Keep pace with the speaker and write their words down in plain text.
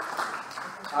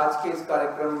आज के इस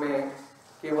कार्यक्रम में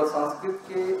केवल संस्कृत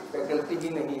के फैकल्टी ही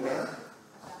नहीं है,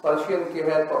 पर्शियन के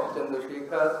है प्रोफेसर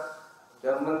चंद्रशेखर,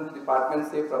 जर्मन डिपार्टमेंट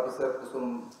से प्रोफेसर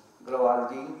कुसुम ग्रवाल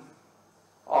जी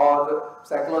और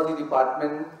साइकोलॉजी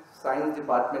डिपार्टमेंट, साइंस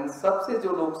डिपार्टमेंट, सबसे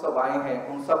जो लोग सब आए हैं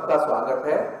उन सबका स्वागत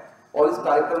है। और इस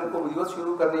कार्यक्रम को विधिवत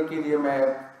शुरू करने के लिए मैं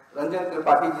रंजन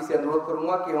त्रिपाठी जी से अनुरोध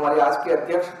करूंगा कि हमारे आज के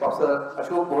अध्यक्ष प्रोफेसर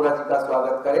अशोक बोहरा जी का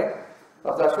स्वागत करें।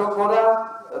 Professor Ashok Bohra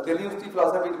Delhi university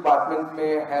philosophy department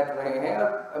में हेड रहे हैं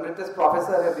और एमिरेटस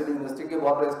प्रोफेसर है दिल्ली यूनिवर्सिटी के,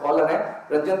 बहुत बड़े स्कॉलर हैं।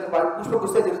 रंजन त्रिपाठी, पुष्प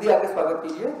गुच्छ से जल्दी आके स्वागत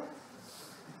कीजिए।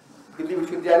 दिल्ली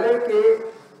विश्वविद्यालय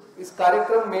के इस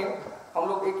कार्यक्रम में हम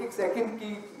लोग एक एक सेकंड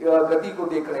की गति को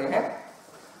देख रहे हैं।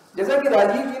 जैसा कि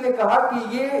राजीव जी ने कहा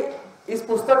कि ये इस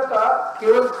पुस्तक का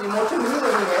केवल विमोचन ही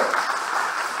नहीं है,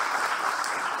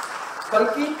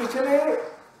 बल्कि पिछले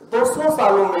 200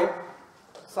 सालों में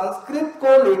संस्कृत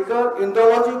को लेकर,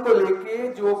 इंडोलॉजी को लेके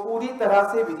जो पूरी तरह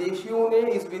से विदेशियों ने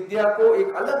इस विद्या को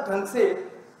एक अलग ढंग से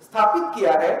स्थापित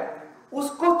किया है,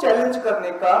 उसको चैलेंज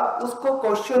करने का, उसको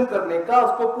क्वेश्चन करने का,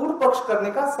 उसको पूर्व पक्ष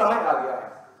करने का समय आ गया है।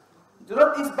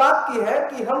 जरूरत इस बात की है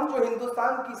कि हम जो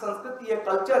हिंदुस्तान की संस्कृति है,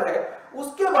 कल्चर है,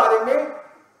 उसके बारे में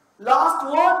लास्ट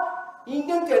वर्ड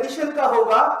इंडियन ट्रेडिशन का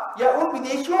होगा या उन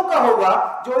विदेशियों का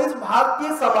होगा जो इस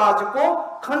भारतीय समाज को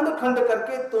खंड खंड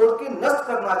करके तोड़ के नष्ट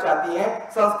करना चाहती हैं,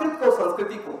 संस्कृत को,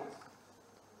 संस्कृति को।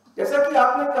 जैसा कि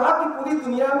आपने कहा कि पूरी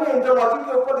दुनिया में इंडोलॉजी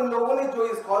के ऊपर इन लोगों ने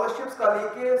जो स्कॉलरशिप्स का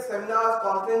लेके, सेमिनार्स,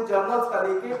 कॉन्फ्रेंस, जर्नल्स का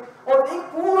लेके और एक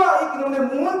पूरा एक इन्होंने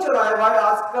मूवमेंट चलाया हुआ है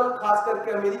आजकल, खास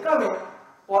करके अमेरिका में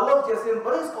पॉलक जैसे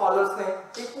बड़े स्कॉलर्स ने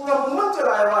एक पूरा मूवमेंट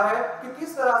चलाया हुआ है कि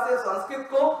किस तरह से संस्कृत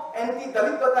को एंटी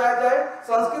दलित बताया जाए,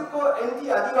 संस्कृत को एंटी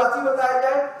आदिवासी बताया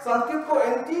जाए, संस्कृत को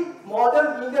एंटी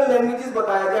मॉडर्न इंडियन लैंग्वेजेस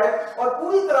बताया जाए और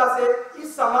पूरी तरह से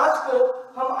इस समाज को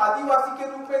हम आदिवासी के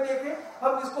रूप में देखें,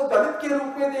 हम इसको दलित के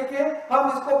रूप में देखें, हम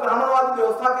इसको ब्राह्मणवाद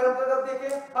व्यवस्था के अंतर्गत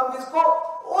देखें, हम इसको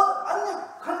और अन्य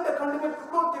खंड खंड में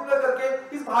टुकड़ों टुकड़े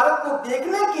करके इस भारत को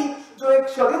देखने की जो एक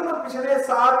षड्यंत्र पिछले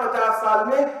 60-50 साल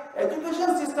में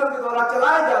एजुकेशन सिस्टम के द्वारा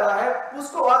चलाया जा रहा है,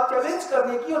 उसको आज चैलेंज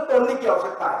करने की और तोड़ने की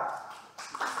आवश्यकता है।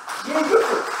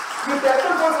 ये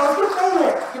बैटल फॉर संस्कृत नहीं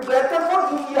है, ये बैटल फॉर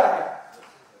इंडिया है।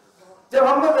 जब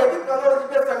हमने वैदिक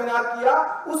टेक्नोलॉजी का सेमिनार किया,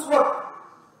 उस वक्त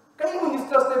कई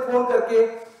मिनिस्टर्स ने फोन करके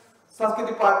संस्कृत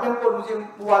डिपार्टमेंट को मुझे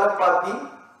मुबारकबाद दी,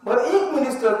 मगर एक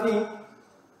मिनिस्टर थी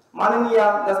माननीय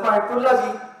नज़मा हेपतुल्ला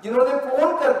जी, जिन्होंने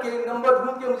फोन करके नंबर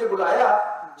ढूंढ के मुझे बुलाया,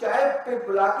 चाय पे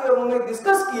बुला के उन्होंने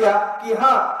डिस्कस किया कि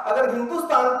हाँ, अगर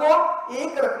हिंदुस्तान को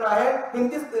एक रखना है,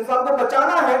 हिंदुस्तान को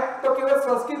बचाना है, तो केवल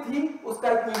संस्कृत ही उसका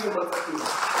एक मीडियम बन सकती है।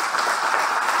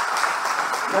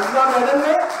 नज़मा मैडम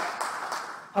ने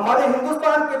हमारे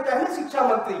हिंदुस्तान के पहले शिक्षा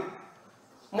मंत्री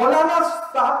मौलाना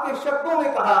साहब के शब्दों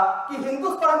में कहा कि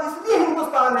हिंदुस्तान इसलिए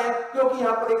हिंदुस्तान है क्योंकि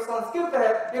यहाँ पर एक संस्कृत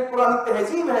है, एक पुरानी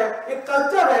तहजीब है, एक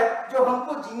कल्चर है जो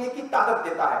हमको जीने की ताकत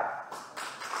देता है।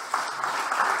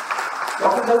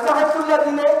 डॉक्टर नज़मा हेपतुल्ला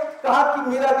जी ने कहा कि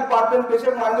मेरा डिपार्टमेंट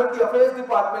बेशक माइनॉरिटी अफेयर्स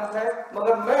डिपार्टमेंट है,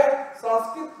 मगर मैं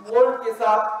संस्कृत बोर्ड के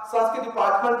साथ, संस्कृत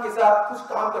डिपार्टमेंट के साथ कुछ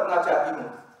काम करना चाहती हूँ।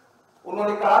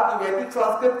 उन्होंने कहा कि वैदिक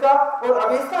संस्कृत का और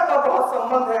अवेस्ता का बहुत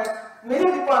संबंध है, मेरे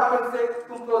डिपार्टमेंट से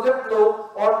तुम प्रोजेक्ट लो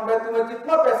और मैं तुम्हें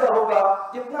जितना पैसा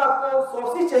होगा, जितना आपको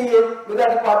सोर्सेज चाहिए, मेरा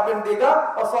डिपार्टमेंट देगा।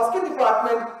 और संस्कृत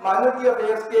डिपार्टमेंट माइनॉरिटी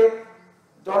अफेयर्स के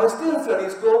जॉनस्टियन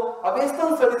स्टडीज को,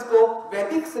 अवेस्टर्न स्टडीज को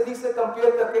वैदिक स्टडीज से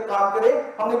कंपेयर करके काम करे।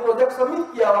 हमने प्रोजेक्ट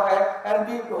सबमिट किया हुआ है एंड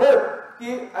वी होप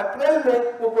कि अप्रैल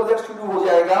में वो प्रोजेक्ट शुरू हो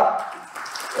जाएगा।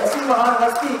 ऐसी महान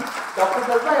हस्ती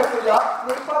डॉक्टर नज़मा हेपतुल्ला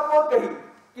ने एक बात और कही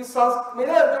कि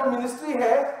मेरा जो मिनिस्ट्री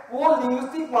है वो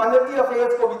लिंग्विस्टिक माइनॉरिटी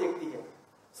अफेयर्स को भी देखती है।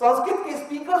 संस्कृत के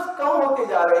स्पीकर्स कम होते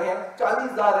जा रहे हैं,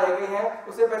 40,000 रह गए हैं,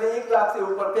 उससे पहले 1 लाख से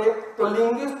ऊपर थे, तो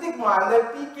लिंग्विस्टिक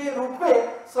माइनॉरिटी के रूप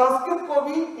में संस्कृत को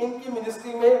भी इनकी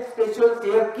मिनिस्ट्री में स्पेशल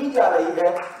केयर की जा रही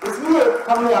है। इसलिए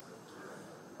हमने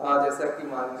जैसा कि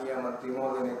माननीय मंत्री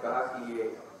महोदय ने कहा कि ये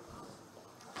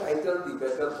title the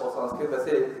battle for Sanskrit,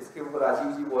 वैसे इसके ऊपर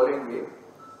राजीव जी बोलेंगे,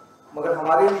 मगर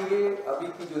हमारे लिए अभी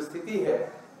की जो स्थिति है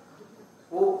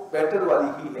वो बैटल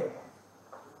वाली ही है,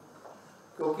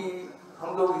 क्योंकि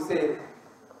हम लोग इसे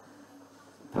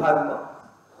धर्म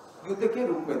युद्ध के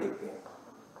रूप में देखते हैं।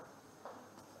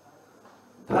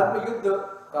 धर्म युद्ध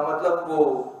का मतलब वो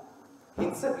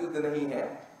हिंसक युद्ध नहीं है।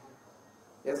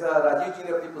 जैसा राजीव जी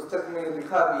ने अपनी पुस्तक में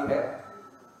लिखा भी है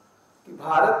कि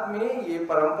भारत में ये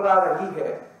परंपरा रही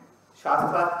है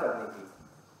शास्त्रार्थ करने की।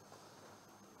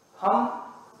 हम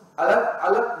अलग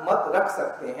अलग मत रख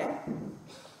सकते हैं,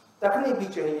 रखने भी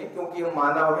चाहिए, क्योंकि हम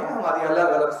मानव हैं, हमारी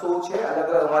अलग अलग सोच है, अलग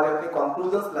अलग हमारे अपने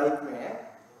कंक्लूजन्स लाइफ में है,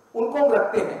 उनको हम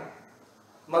रखते हैं,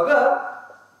 मगर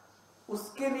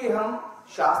उसके लिए हम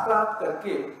शास्त्रार्थ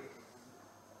करके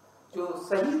जो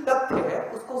सही तथ्य है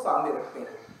उसको सामने रखते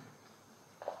हैं।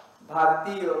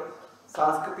 भारतीय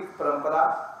सांस्कृतिक परंपरा,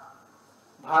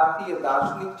 भारतीय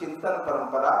दार्शनिक चिंतन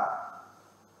परंपरा,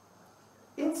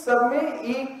 इन सब में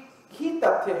एक ही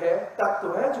तथ्य है,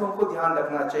 तत्व है जो हमको ध्यान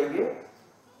रखना चाहिए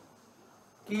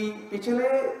कि पिछले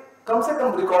कम से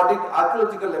कम रिकॉर्डेड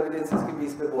आर्कियोलॉजिकल एविडेंसेस के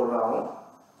बेस पे बोल रहा हूं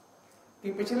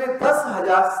कि पिछले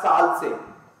 10,000 साल से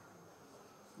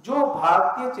जो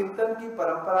भारतीय चिंतन की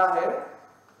परंपरा है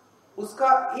उसका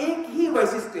एक ही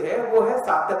वैशिष्ट्य है, वो है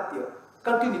सातत्य,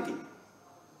 कंटिन्यूटी।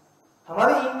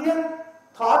 हमारे इंडियन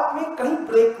थॉट में कहीं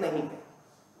ब्रेक नहीं है।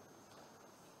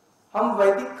 हम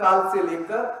वैदिक काल से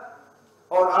लेकर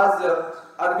और आज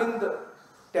अरविंद,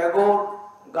 टैगोर,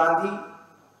 गांधी,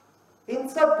 इन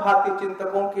सब भारतीय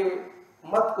चिंतकों के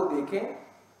मत को देखें,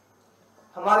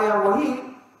 हमारे यहां वही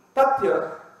तथ्य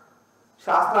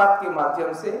शास्त्रार्थ के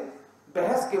माध्यम से,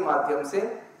 बहस के माध्यम से,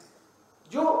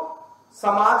 जो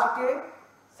समाज के,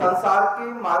 संसार के,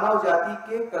 मानव जाति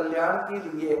के कल्याण के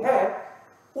लिए है,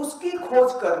 उसकी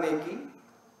खोज करने की,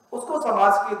 उसको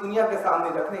समाज की, दुनिया के सामने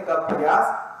रखने का प्रयास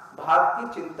भारतीय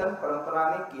चिंतन परंपरा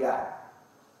ने किया है।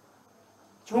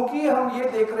 क्योंकि हम ये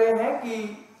देख रहे हैं कि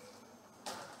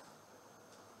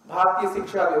भारतीय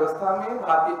शिक्षा व्यवस्था में,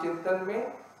 भारतीय चिंतन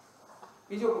में,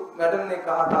 ये जो मैडम ने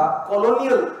कहा था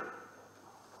कॉलोनियल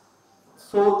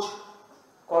सोच,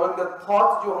 कॉलोनियल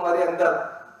थॉट जो हमारे अंदर,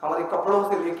 हमारे कपड़ों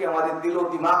से लेके हमारे दिलो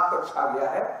दिमाग तक छा गया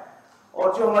है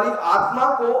और जो हमारी आत्मा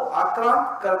को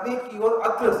आक्रांत करने की ओर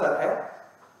अग्रसर है,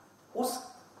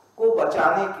 उसको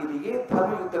बचाने के लिए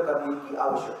धर्म युद्ध करने की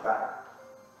आवश्यकता है।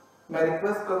 मैं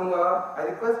रिक्वेस्ट करूंगा, I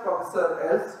request professor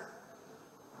Els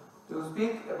to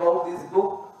speak about this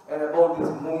book and about this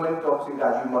movement of Shri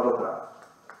Rajiv Malhotra.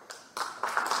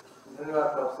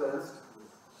 धन्यवाद प्रोफेसर एल्स।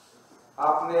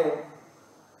 आपने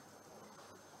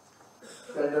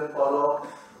शेल्डन पॉलॉक,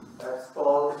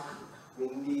 एप्स्टॉल,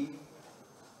 विंडी,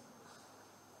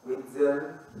 विट्जेल,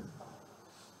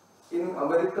 इन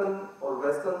अमेरिकन और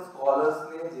वेस्टर्न स्कॉलर्स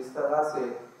ने जिस तरह से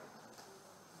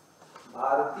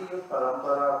भारतीय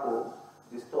परंपरा को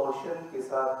डिस्टॉर्शन के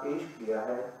साथ पेश किया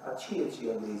है, अच्छी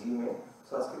अंग्रेजी में,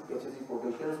 संस्कृत के अच्छी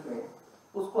कोटेशंस में,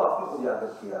 उसको आपने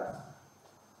उजागर किया।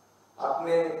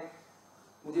 आपने,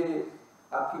 मुझे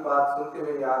आपकी बात सुनते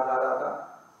हुए याद आ रहा था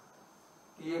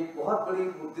कि एक बहुत बड़ी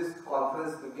बुद्धिस्ट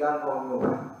कॉन्फ्रेंस विज्ञान भवन में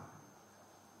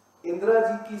हुई। इंदिरा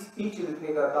जी की स्पीच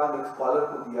लिखने का काम एक स्कॉलर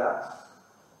को दिया,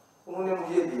 उन्होंने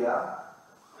मुझे दिया,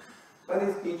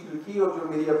 मैंने स्पीच लिखी और जो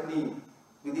मेरी अपनी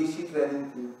विदेशी ट्रेनिंग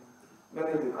थी,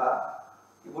 मैंने लिखा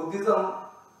कि बुद्धिज्म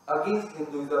अगेंस्ट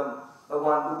हिंदुइज्म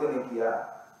भगवान बुद्ध ने किया।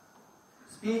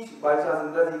 Speech by chance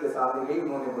Indira ji के सामने गई,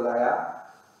 उन्होंने बुलाया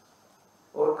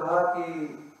और कहा कि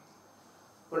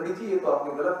पंडित जी ये तो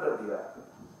आपने गलत कर दिया,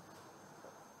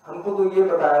 हमको तो ये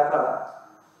बताया था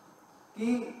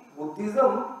कि बुद्धिज्म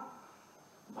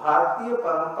भारतीय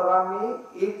परंपरा में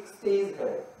एक स्टेज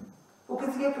है, वो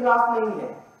किसी के खिलाफ नहीं है,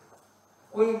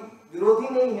 कोई विरोधी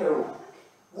नहीं है,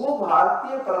 वो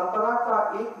भारतीय परंपरा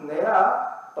का एक नया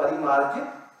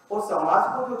परिमार्जित और समाज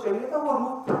को जो चाहिए था वो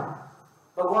रूप था।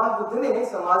 भगवान बुद्ध ने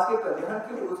समाज के कल्याण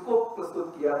के लिए उसको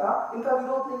प्रस्तुत किया था, इनका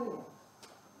विरोध नहीं है।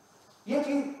 ये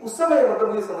चीज उस समय मतलब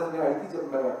मुझे समझ में आई थी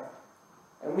जब मैं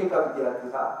एमए का विद्यार्थी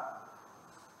था।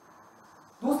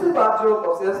 दूसरी बात जो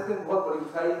प्रोफेसर ने बहुत बड़ी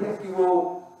उठाई है कि वो,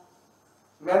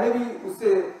 मैंने भी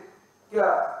उससे, क्या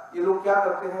ये लोग क्या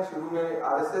करते हैं, शुरू में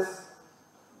आरएसएस,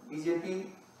 बीजेपी,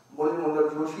 मुरली मनोहर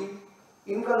जोशी,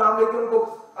 इनका नाम लेकर उनको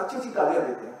अच्छी अच्छी गालियां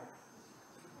देते हैं।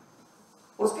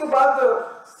 उसके बाद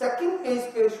सेकंड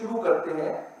पेज पे शुरू करते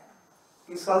हैं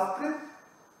कि संस्कृत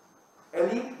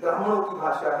एलीट ब्राह्मणों की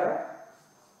भाषा है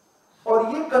और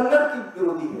ये कन्नड़ की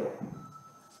विरोधी है,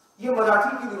 ये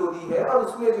मराठी की विरोधी है, और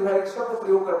उसमें जो है एक शब्द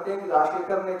प्रयोग करते हैं कि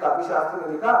राजशेखर ने काव्य शास्त्र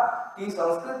में लिखा कि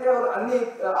संस्कृत है और अन्य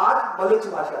 8 मलेच्छ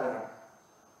भाषाएं हैं।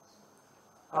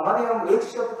 हमारे यहाँ म्लेच्छ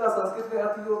शब्द का संस्कृत में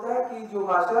अर्थ ये होता है कि जो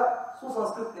भाषा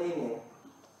सुसंस्कृत नहीं है,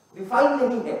 रिफाइन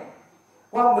नहीं है।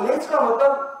 वहां म्लेच्छ का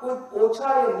मतलब कोई ओछा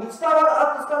या नीचता वाला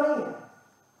अर्थ उसका नहीं है,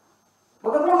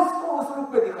 मगर वो इसको उस रूप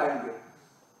में दिखाएंगे।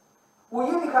 वो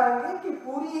ये दिखाएंगे कि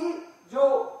पूरी जो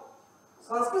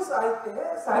संस्कृत साहित्य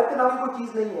है, साहित्य नामी कोई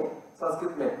चीज नहीं है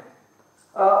संस्कृत में।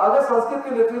 अगर संस्कृत के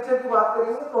लिटरेचर की बात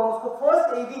करेंगे तो हम उसको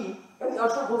फर्स्ट एडी यानी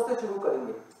अशोक से शुरू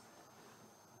करेंगे।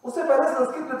 उससे पहले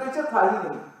संस्कृत लिटरेचर था ही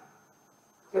नहीं।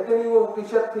 कहते नहीं वो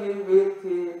उपनिषद थे, वेद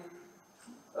थे,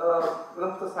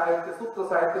 ग्रंथ साहित्य, सूत्र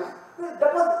साहित्य,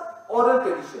 that was oral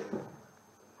tradition.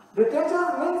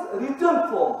 Literature means written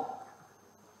form.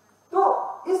 तो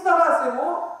इस तरह से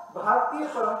वो भारतीय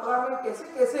परंपरा में कैसे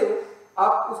कैसे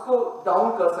आप उसको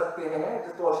डाउन कर सकते हैं,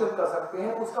 डिस्टॉर्शन कर सकते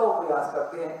हैं, उसका वो प्रयास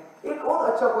करते हैं। एक और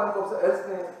अच्छा पॉइंट प्रोफेसर एल्स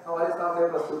ने हमारे सामने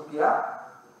प्रस्तुत किया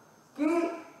कि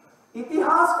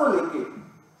इतिहास को लेके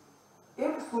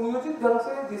एक सुनियोजित ढंग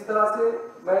से, जिस तरह से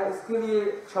मैं इसके लिए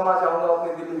क्षमा चाहूंगा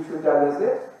अपने दिल्ली विश्वविद्यालय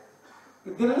से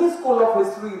कि दिल्ली स्कूल ऑफ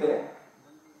हिस्ट्री ने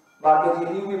बाद में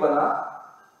जेएनयू भी बना,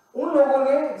 उन लोगों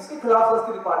ने जिसके खिलाफ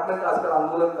संस्कृत डिपार्टमेंट आजकल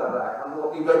आंदोलन कर रहा है, हम लोग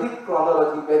अपनी वैदिक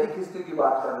क्रोनोलॉजी, वैदिक हिस्ट्री की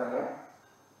बात कर रहे हैं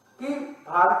कि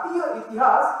भारतीय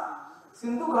इतिहास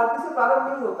सिंधु घाटी से प्रारंभ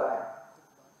नहीं होता है।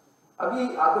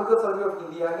 अभी आर्कियोलॉजिकल सर्वे ऑफ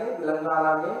इंडिया ने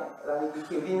तेलंगाना में रानी की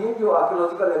खेती में जो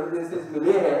आर्कियोलॉजिकल एविडेंसेस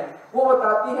मिले हैं वो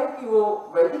बताती है कि वो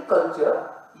वैदिक कल्चर,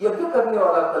 यज्ञ करने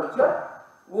वाला कल्चर,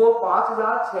 वो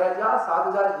 5000, 6000,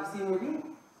 7000 बीसी में भी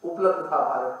उपलब्ध था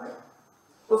भारत में।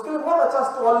 उसके लिए बहुत अच्छा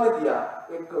स्टॉल ने दिया,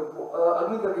 एक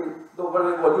अग्नि करके 2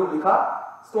 बड़े वॉल्यूम लिखा।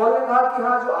 स्टॉल ने कहा कि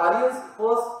हाँ, जो आर्यंस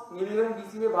फर्स्ट मिलियन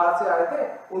बीसी में बाहर से आए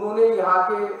थे, उन्होंने यहाँ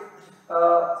के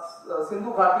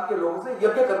सिंधु घाटी के लोगों से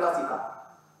यज्ञ करना सीखा,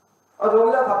 और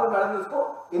रोमिला थापर मैडम ने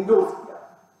उसको इंडोर्स किया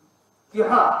कि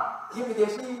हाँ, ये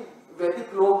विदेशी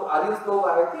वैदिक लोग, आर्यंस लोग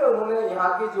आए थे, उन्होंने यहाँ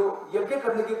के जो यज्ञ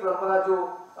करने की परंपरा जो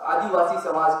आदिवासी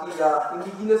समाज की या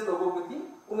इंडिजिनियस लोगों की थी,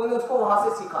 उन्होंने उसको वहां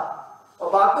से सीखा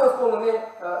और बाद में उसको उन्होंने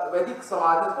वैदिक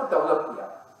समाज ने उसको डेवलप किया।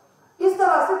 इस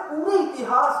तरह से पूरे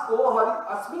इतिहास को, हमारी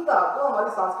अस्मिता को, हमारी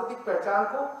सांस्कृतिक पहचान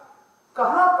को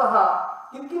कहां-कहां,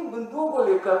 किन-किन बिंदुओं को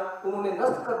लेकर उन्होंने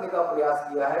नष्ट करने का प्रयास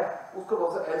किया है, उसको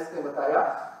प्रोफेसर एल्स ने बताया।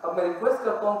 अब मैं रिक्वेस्ट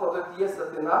करता हूं professor T S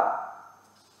Satyanath,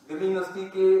 Delhi university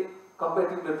के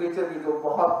कंपैरेटिव लिटरेचर के जो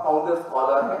बहुत फाउंडर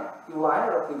स्कॉलर हैं, कि वो आए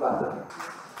और अपनी बात करें।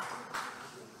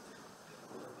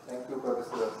 Thank you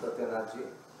professor Satyanath ji.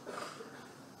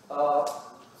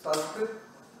 Sanskrit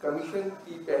commission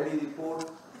की पहली रिपोर्ट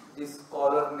जिस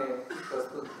स्कॉलर ने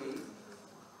प्रस्तुत की,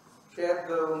 शायद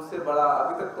उनसे बड़ा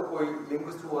अभी तक तो कोई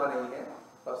लिंग्विस्ट हुआ नहीं है,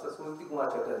 प्रोफेसर सुनीति कुमार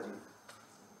चटर्जी।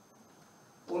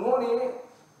 उन्होंने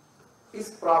इस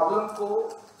प्रॉब्लम को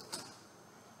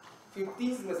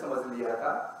 50s में समझ लिया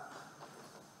था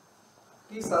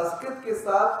कि संस्कृत के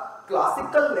साथ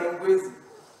क्लासिकल लैंग्वेज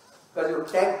का जो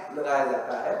टैग लगाया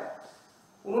जाता है,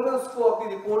 उन्होंने उसको अपनी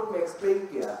रिपोर्ट में एक्सप्लेन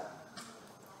किया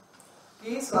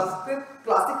कि संस्कृत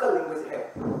क्लासिकल लैंग्वेज है,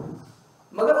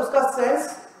 मगर उसका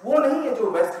सेंस वो नहीं है जो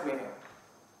वेस्ट में है।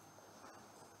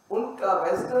 उनका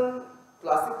वेस्टर्न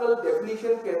क्लासिकल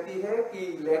डेफिनेशन कहती है कि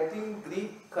लैटिन,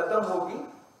 ग्रीक खत्म होगी,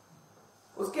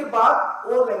 उसके बाद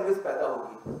और लैंग्वेज पैदा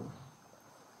होगी।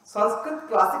 Sanskrit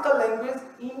classical language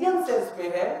Indian sense में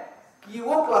है कि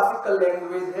वो क्लासिकल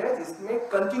लैंग्वेज है जिसमें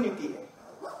कंटिन्यूटी है,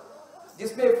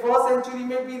 जिसमें 1st सेंचुरी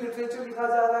में भी लिटरेचर लिखा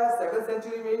जा रहा है, 2nd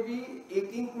सेंचुरी में भी,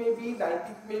 18th में भी,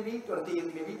 19th में भी,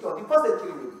 20th में भी, 21st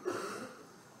सेंचुरी में भी।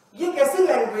 ये एक ऐसी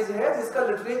लैंग्वेज है जिसका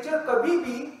लिटरेचर कभी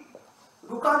भी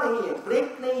रुका नहीं है,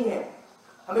 ब्रेक नहीं है,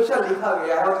 हमेशा लिखा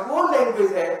गया है। और वो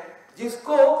लैंग्वेज है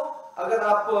जिसको अगर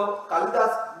आप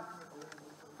कालिदास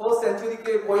 1st सेंचुरी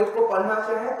के पोएट को पढ़ना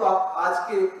चाहें तो आप आज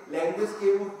के लैंग्वेज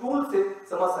के टूल से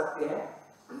समझ सकते हैं।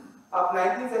 आप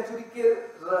 19th सेंचुरी के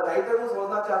राइटर को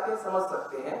समझना चाहते हैं, समझ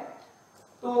सकते हैं।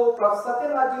 तो प्रोफेसर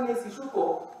सत्यनाथ जी ने इस इशू को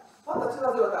बहुत अच्छी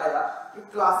तरह से बताया कि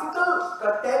क्लासिकल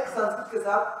का टैग संस्कृत के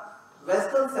साथ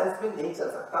वेस्टर्न सेंस में नहीं चल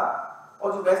सकता,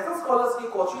 और जो वेस्टर्न स्कॉलर्स की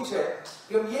कोशिश है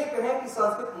कि हम ये कहें कि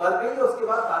संस्कृत मर गई और उसके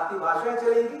बाद भारतीय भाषाएं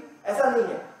चलेंगी, ऐसा नहीं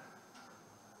है।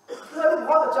 तो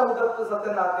बहुत अच्छा मुद्दा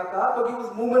सत्यनाथ ने कहा, क्योंकि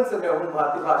उस मूवमेंट से मैं हूं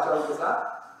भारतीय भाषाओं के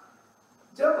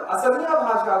साथ। जब असमिया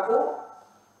भाषा को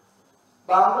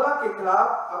बांग्ला के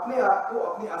खिलाफ अपने आप को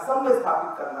अपनी असम में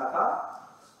स्थापित करना था,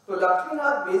 तो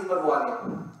लक्ष्मीनाथ बेजबरुआ ने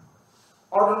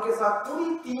और उनके साथ पूरी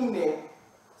टीम ने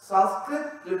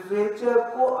संस्कृत लिटरेचर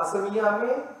को असमिया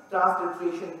में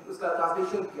उसका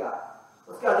ट्रांसलेशन किया,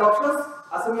 उसके अडॉप्शंस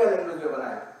असमिया लैंग्वेज में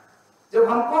बनाए। जब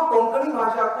हमको कोंकणी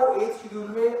भाषा को 8th शेड्यूल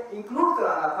में इंक्लूड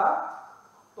कराना था,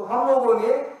 तो हम लोगों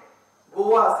ने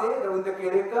गोवा से रविंद्र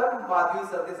केरेकर, माधवी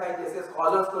सरदेसाई जैसे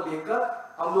स्कॉलर्स को लेकर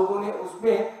हम लोगों ने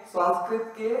उसमें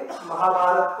संस्कृत के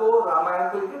महाभारत को, रामायण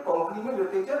को लेकर कोंकणी में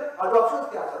लिटरेचर अडॉप्शन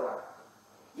तैयार करवाए।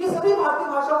 ये सभी भारतीय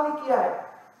भाषाओं ने किया है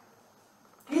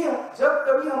कि जब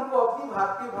कभी हमको अपनी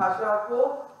भारतीय भाषा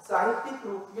को साहित्यिक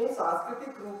रूप में,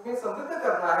 सांस्कृतिक रूप में समृद्ध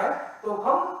करना है, तो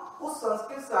हम उस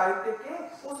संस्कृत साहित्य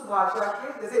के, उस भाषा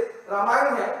के, जैसे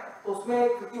रामायण है तो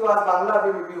उसमें कृतिवास बांग्ला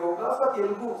में भी होगा, उसका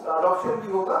तेलुगु अडॉप्शन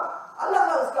भी होगा, अलग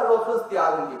अलग उसका अडॉप्शन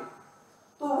तैयार होंगे।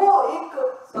 तो वो एक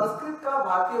संस्कृत का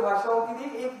भारतीय भाषाओं के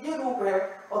लिए एक ये रूप है।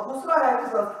 और दूसरा है कि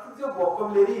संस्कृत जो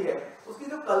वोकैबुलरी है, उसकी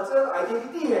जो कल्चरल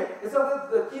आइडेंटिटी है,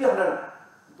 जैसे कीरहरण,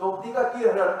 द्रौपदी का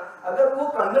कीरहरण, अगर वो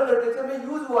कन्नड़ लिटरेचर में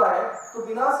यूज हुआ है तो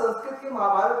बिना संस्कृत के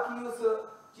महाभारत की उस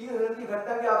कीरहरण की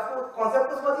घटना के आपको कॉन्सेप्ट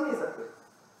को समझ ही नहीं सकते।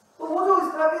 तो वो जो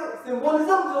इस तरह के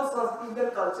सिंबोलिज्म जो इंडियन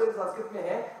कल्चर संस्कृत में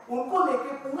है, उनको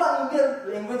लेके पूरा इंडियन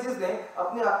लैंग्वेजेस ने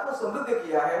अपने आप को समृद्ध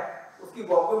किया है, उसकी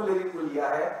वोकैबुलरी को लिया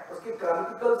है, उसके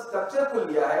ग्रामेटिकल स्ट्रक्चर को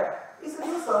लिया है।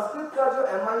 इसलिए संस्कृत का जो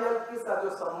MIL के साथ जो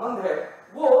संबंध है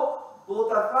वो दो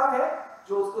तरफा है,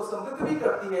 जो उसको समृद्ध भी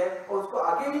करती है और उसको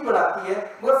आगे भी बढ़ाती है,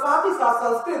 मगर साथ ही साथ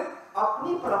संस्कृत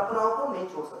अपनी परंपराओं को नहीं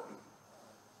छोड़ सकती।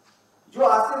 जो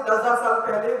आज से 10,000 साल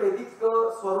पहले वैदिक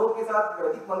स्वरों के साथ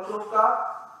वैदिक मंत्रों का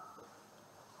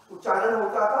उच्चारण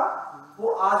होता था,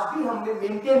 वो आज भी हमने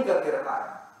मेंटेन करके रखा है।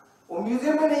 वो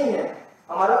म्यूजियम में नहीं है,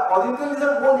 हमारा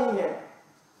ओरिजिनलिज्म वो नहीं है,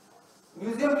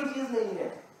 म्यूजियम की चीज नहीं है।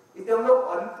 इसे हम लोग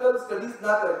ओरिजिनल स्टडीज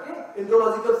ना करके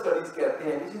इंडोलॉजिकल स्टडीज कहते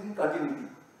हैं, विच इज इन कंटिन्यूटी।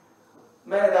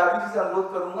 मैं रावी जी से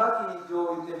अनुरोध करूंगा कि जो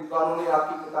इतने विद्वानों ने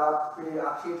आपकी किताब पे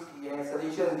आक्षेप किए हैं,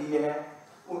 सजेशन दिए हैं,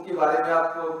 उनके बारे में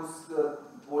आप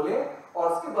कुछ बोलें,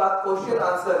 और उसके बाद क्वेश्चन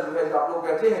आंसर जो है, जो आप लोग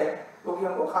बैठे हैं, क्योंकि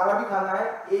हमको खाना भी खाना है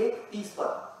 1:30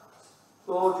 पर,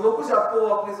 तो जो कुछ आपको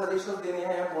अपने सजेशन देने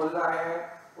हैं, बोलना है,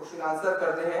 क्वेश्चन आंसर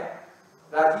करने हैं,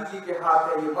 राजीव जी के हाथ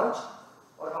है ये मंच,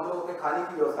 और हम लोग अपने खाने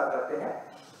की व्यवस्था करते हैं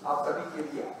आप सभी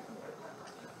के लिए।